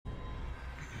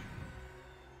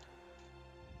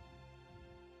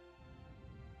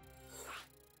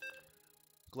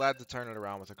Glad to turn it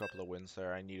around with a couple of wins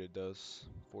there. I needed those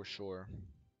for sure.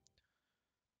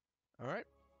 All right,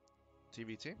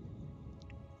 TvT.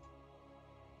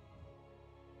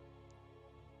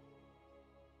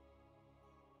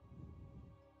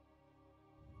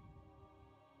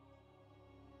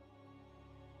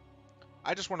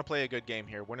 I just want to play a good game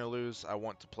here. Win or lose, I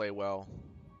want to play well.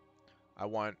 I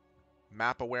want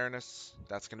map awareness.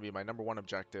 That's going to be my #1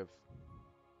 objective.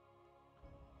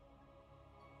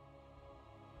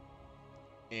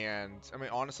 And I mean,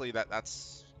 honestly,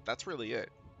 that's really it.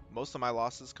 Most of my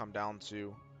losses come down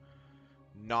to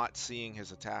not seeing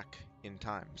his attack in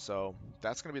time. So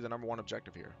that's going to be the #1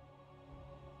 objective here.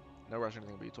 No rush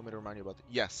anything, but you told me to remind you about that.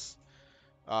 Yes,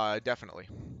 definitely.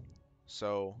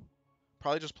 So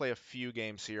probably just play a few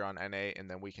games here on NA, and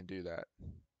then we can do that.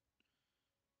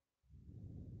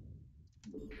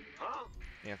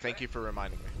 And thank you for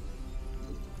reminding me.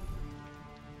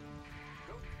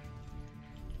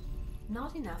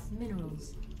 Not enough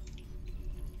minerals.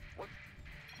 What?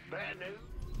 Bad news?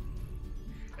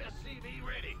 SCV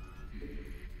ready.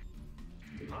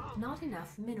 Huh? Not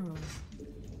enough minerals.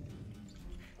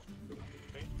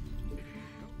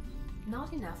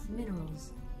 Not enough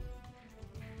minerals.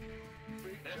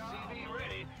 SCV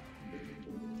ready.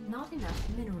 Not enough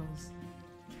minerals.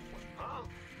 Huh?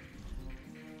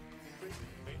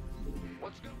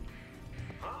 What's good?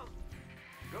 Huh?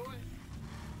 Go ahead.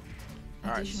 All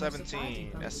right, Additional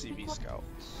 17 supply SCV depots.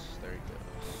 scouts. There he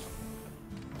goes.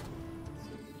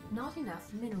 Not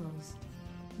enough minerals.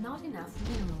 Not enough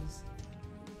minerals.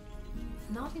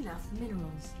 Not enough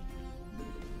minerals.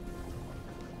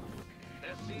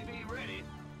 SCV ready.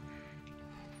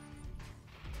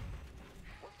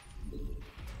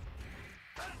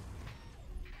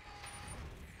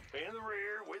 In the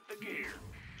rear with the gear.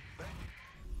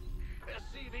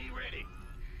 SCV ready.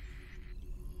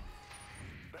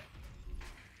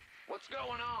 What's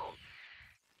going on?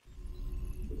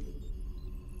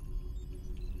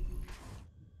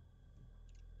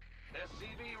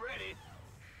 SCV ready.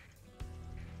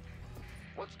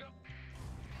 What's go?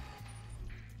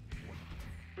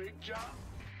 Big job.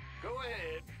 Go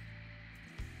ahead.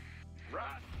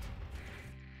 Right.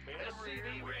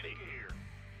 SCV ready. Here.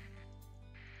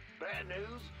 Bad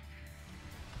news.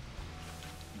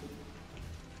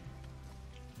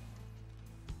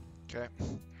 Okay.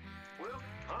 Well,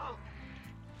 huh?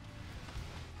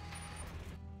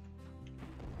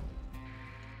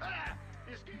 Ah!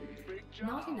 It's big job.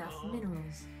 Not enough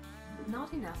minerals.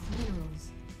 Not enough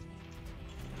minerals.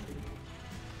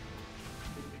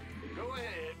 Go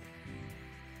ahead.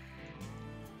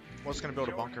 Was going to build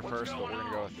a bunker first, but we're going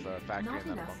to go with factory Not and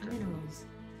then a enough bunker. minerals.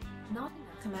 Not enough.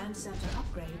 Command center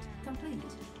upgrade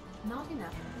complete. Not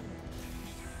enough.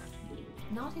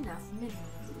 Not enough minerals.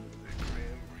 The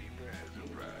Grim Reaper has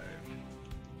arrived.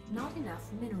 Not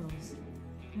enough minerals.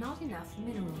 Not enough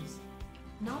minerals.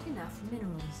 Not enough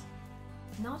minerals.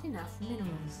 Not enough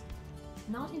minerals.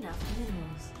 Not enough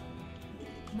minerals.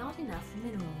 Not enough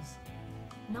minerals.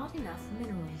 Not enough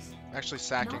minerals. Actually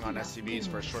sacking Not on enough SCVs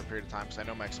for a minerals. short period of time because I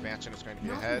know my expansion is going to be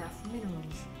Not ahead. enough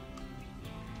minerals.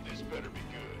 This better be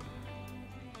good.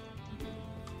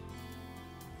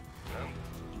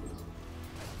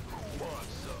 Who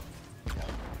wants some?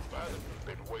 Father's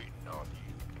been waiting on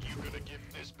you. You gonna get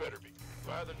this better be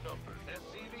by the numbers.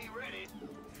 SCV ready.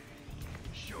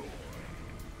 Sure.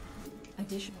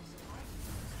 Additional.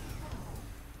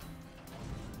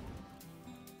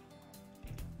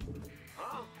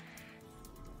 Huh?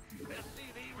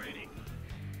 SCV ready.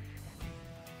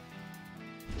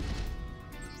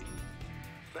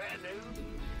 Bad news.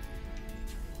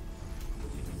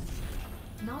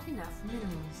 Not enough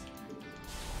minerals.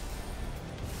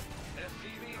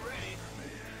 SCV ready.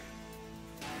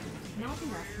 Not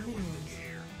enough minerals.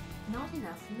 Not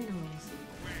enough minerals.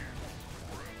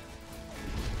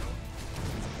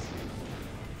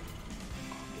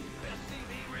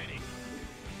 SCV ready.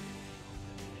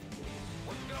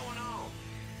 What's going on?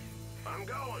 I'm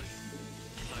going.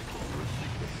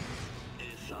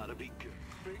 This ought to be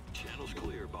good. Channel's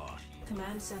clear, boss.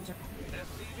 Command center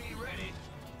SCV ready.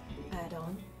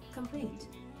 add-on complete.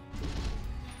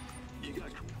 You got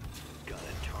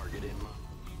a target in mind?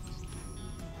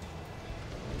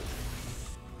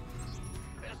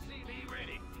 SCV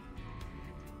ready.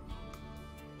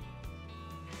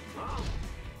 Huh?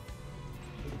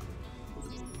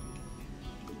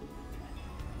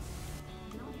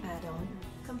 Add-on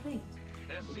complete.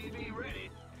 SCV ready.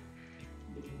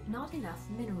 Not enough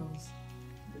minerals.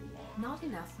 Not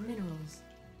enough minerals.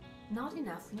 Not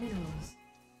enough minerals.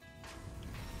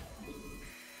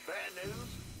 Bad news.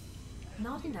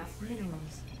 Not enough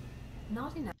minerals.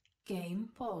 Not enough. Game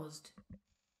paused.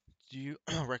 Do you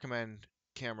recommend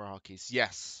camera hotkeys?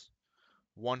 Yes,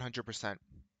 100%.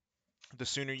 The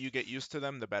sooner you get used to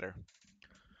them, the better.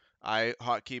 I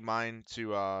hotkey mine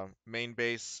to main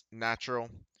base, natural,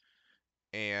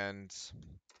 and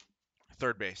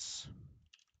third base.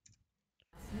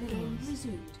 Game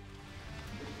resumed.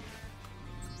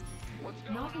 What's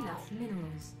going Not on? enough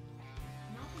minerals.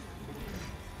 Not enough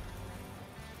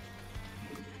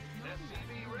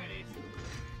SCV ready.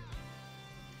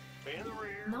 In the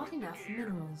rear. Not with the enough gear.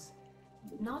 minerals.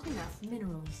 Not enough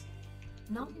minerals.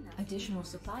 Not enough. Additional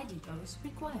supply depots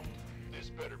required. This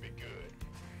better be good.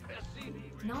 SCV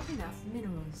ready. Not enough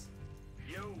minerals.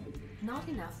 Yo. Not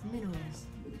enough minerals.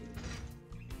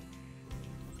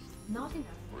 Not enough.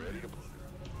 Ready to put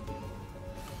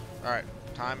All right,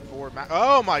 time for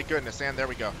oh my goodness, and there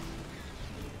we go.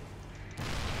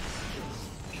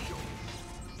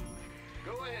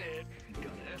 Go ahead.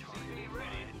 SCV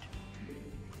ready.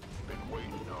 Been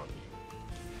waiting on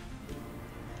you.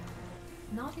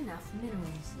 Not enough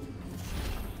minerals.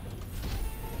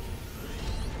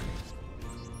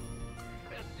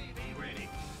 SCV ready.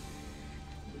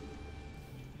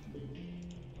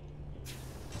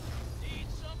 Need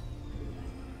some?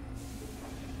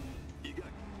 You got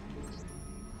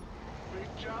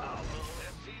Big job.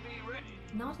 SCV ready.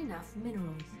 Not enough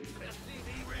minerals.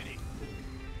 SCV ready.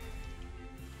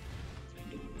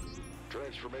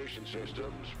 transformation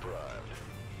systems primed.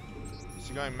 Is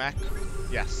he going mech?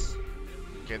 Yes.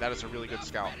 Okay, that is a really good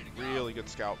scout. Really good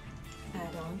scout.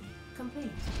 Add-on complete.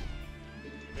 In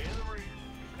the rear.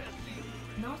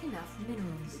 SCV. Not enough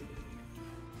minerals.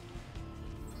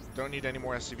 Don't need any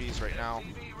more SCVs right now.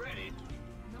 SCV ready.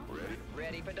 Ready?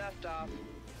 Ready for dust off.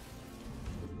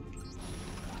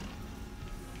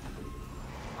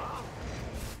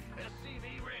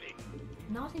 SCV ready.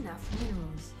 Not enough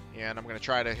minerals. And I'm going to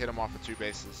try to hit him off of 2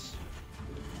 bases.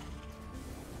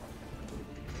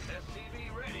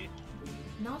 SCV ready.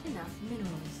 Not enough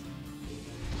minerals.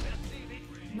 SCV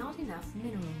ready. Not enough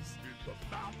minerals. It's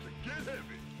about to get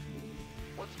heavy.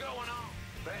 What's going on?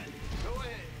 Ben, go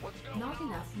ahead. What's going Not on?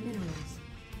 enough minerals.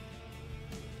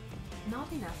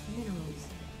 Not enough minerals.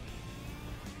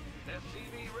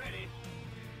 SCV ready.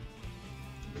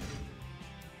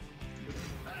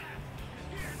 Ah,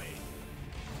 hear me.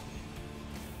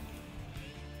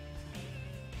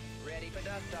 Ready for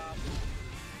dust off.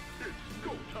 It's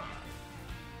go time.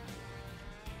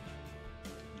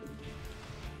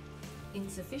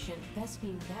 Insufficient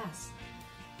Vespine gas.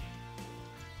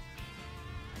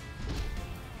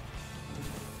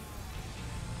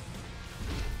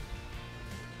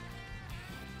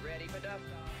 Ready for dust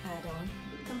off. Add-on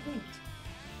complete.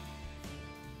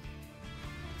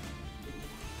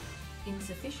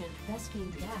 Insufficient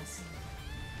Vespine gas.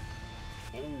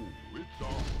 Oh, it's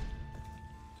on.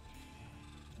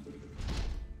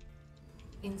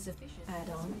 Insufficient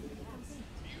add-on.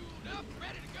 Queued up,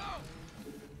 ready to go.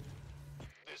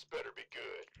 This better be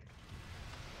good.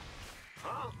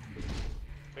 Huh?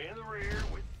 In the rear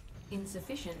with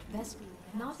Insufficient Vespine.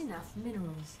 Not enough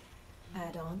minerals.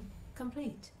 Add-on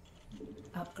complete.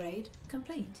 Upgrade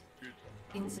complete.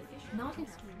 Insufficient. Not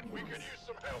enough we could minerals. use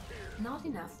some help here. Not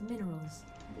enough minerals.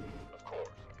 Of course.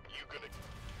 You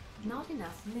gonna Not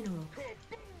enough minerals.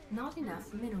 Not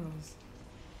enough minerals.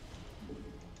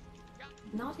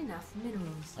 Not enough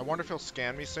minerals. I wonder if he'll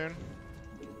scan me soon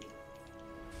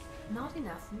Not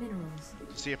enough minerals.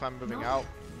 to see if I'm moving Not out.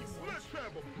 enough- let's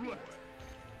have a blast.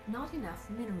 Not enough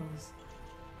minerals.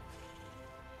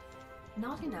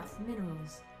 Not enough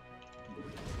minerals.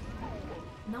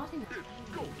 Not enough.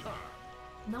 It's go time.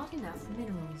 Not enough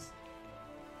minerals.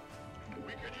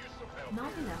 We could use some help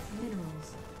Not here. enough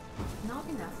minerals. Not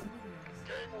enough minerals.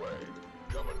 Gangway.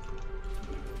 Coming.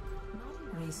 Not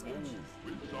enough research.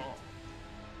 It's on.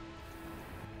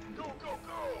 Go, go,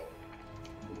 go.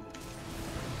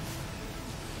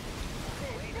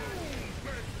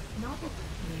 Not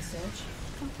enough research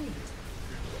complete.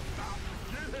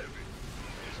 Get heavy.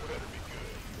 This better be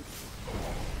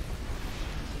good.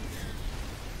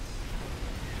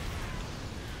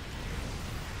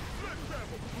 Let's have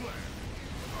a blast.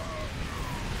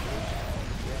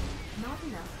 Not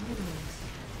enough minerals.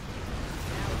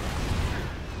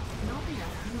 Not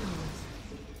enough minerals.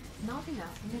 Not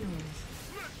enough minerals.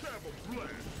 Let's have a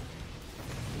blast.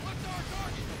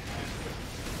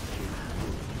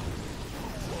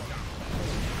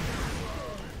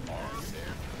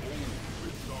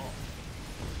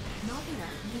 Not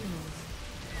enough minerals.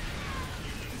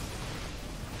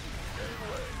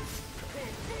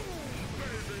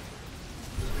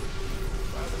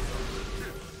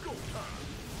 Go time.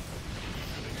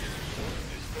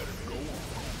 This better go on.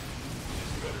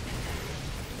 This better be good.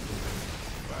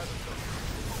 By the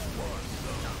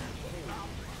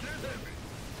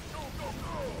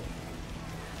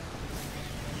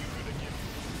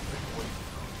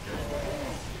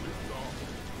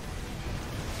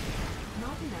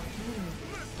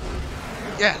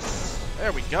Yes!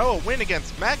 There we go, a win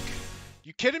against Mech.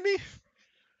 You kidding me?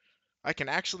 I can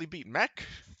actually beat Mech.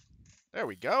 There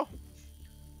we go.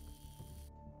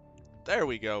 There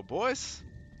we go, boys.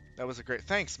 That was a great...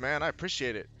 Thanks, man. I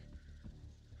appreciate it.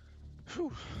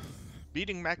 Whew.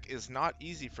 Beating Mech is not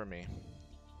easy for me.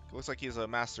 It looks like he's a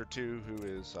Master 2 who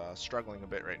is struggling a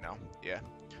bit right now. Yeah.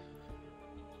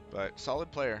 But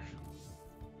solid player.